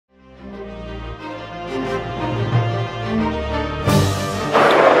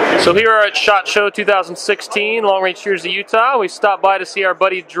So here we are at SHOT Show 2016, Long Range Shooters of Utah. We stopped by to see our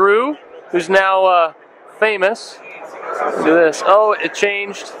buddy Drew, who's now famous. Look at this. Oh, it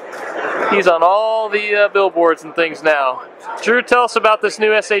changed. He's on all the billboards and things now. Drew, tell us about this new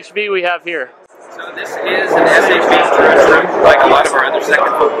SHV we have here. So this is an SHV terrestrial, like a lot of our other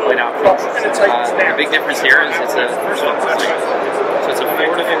second focal plane optics. The big difference here is it's a first focal plane. So it's a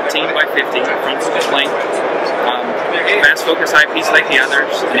 4 to 14 by 50 front focal plane. Fast focus eyepiece like the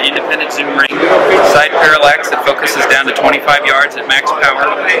others, an independent zoom ring, side parallax that focuses down to 25 yards at max power.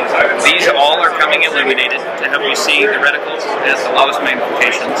 These all are coming illuminated to help you see the reticles at the lowest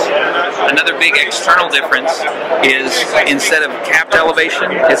magnifications. Another big external difference is instead of capped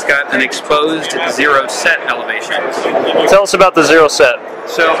elevation, it's got an exposed zero set elevation. Tell us about the zero set.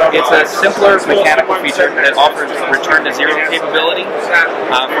 So it's a simpler mechanical feature that offers return to zero capability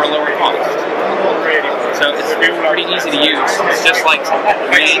for a lower cost. So it's pretty easy to use. It's just like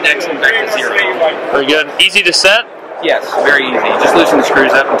re-indexing back to zero. Very good. Easy to set? Yes, very easy. Just loosen the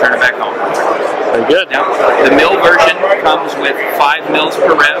screws up and turn it back on. Very good. Now, the MIL version comes with 5 mils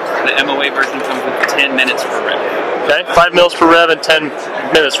per rev. The MOA version comes with 10 minutes per rev. Okay, 5 mils per rev and 10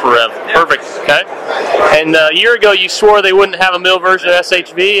 minutes per rev. Yeah. Perfect. Okay. And a year ago you swore they wouldn't have a MIL version of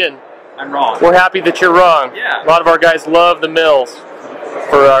SHV, and I'm wrong. We're happy that you're wrong. Yeah. A lot of our guys love the MILs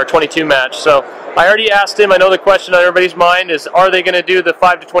for our 22 match. So I already asked him, I know the question on everybody's mind is, are they going to do the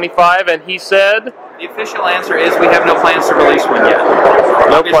 5 to 25? And he said... The official answer is we have no plans to release one yet.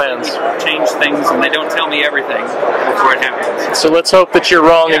 No plans. We change things and they don't tell me everything before it happens. So let's hope that you're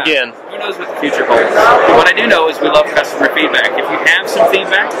wrong again. Who knows what the future holds. What I do know is we love customer feedback. If you have some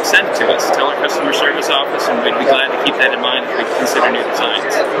feedback, send it to us. Tell our customer service office and we'd be glad to keep that in mind if we consider new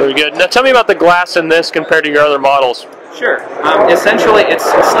designs. Very good. Now tell me about the glass in this compared to your other models. Sure. Essentially, it's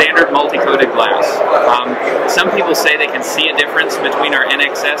standard multi-coated glass. Some people say they can see a difference between our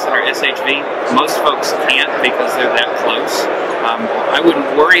NXS and our SHV. Most folks can't because they're that close. I wouldn't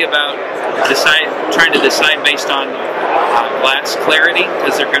worry about trying to decide based on glass clarity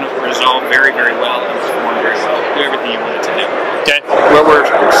because they're going to resolve very, very well and perform very well. Do everything you want it to do. Okay. Where we're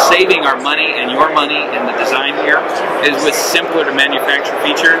saving our money and your money in the design here is with simpler to manufacture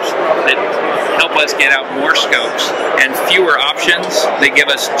features that help us get out more scopes and fewer options. They give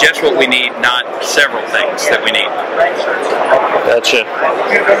us just what we need, not several things that we need. Gotcha.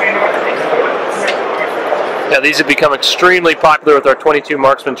 Yeah, these have become extremely popular with our 22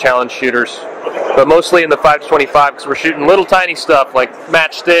 Marksman Challenge shooters, but mostly in the 5 to 25 because we're shooting little tiny stuff like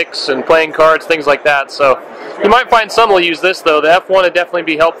matchsticks and playing cards, things like that. So you might find some will use this though. The F1 would definitely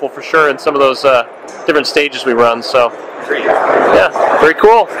be helpful for sure in some of those different stages we run. So yeah, very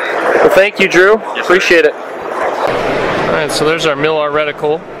cool. Well, thank you, Drew. Yes, appreciate it. All right, so there's our MILR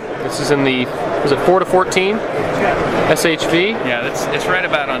reticle. This is in the, is it 4 to 14 SHV? Yeah, it's right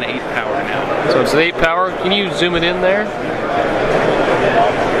about on 8 power now. So it's 8 power. Can you zoom it in there?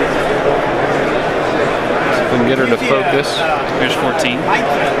 So if we can get her to focus. There's 14.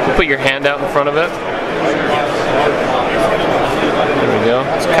 You put your hand out in front of it. There we go.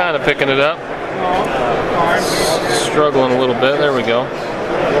 It's kind of picking it up. It's struggling a little bit. There we go.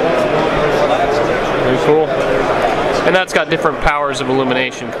 Very cool. And that's got different powers of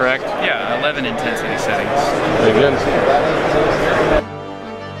illumination, correct? Yeah, 11 intensity settings. Very good.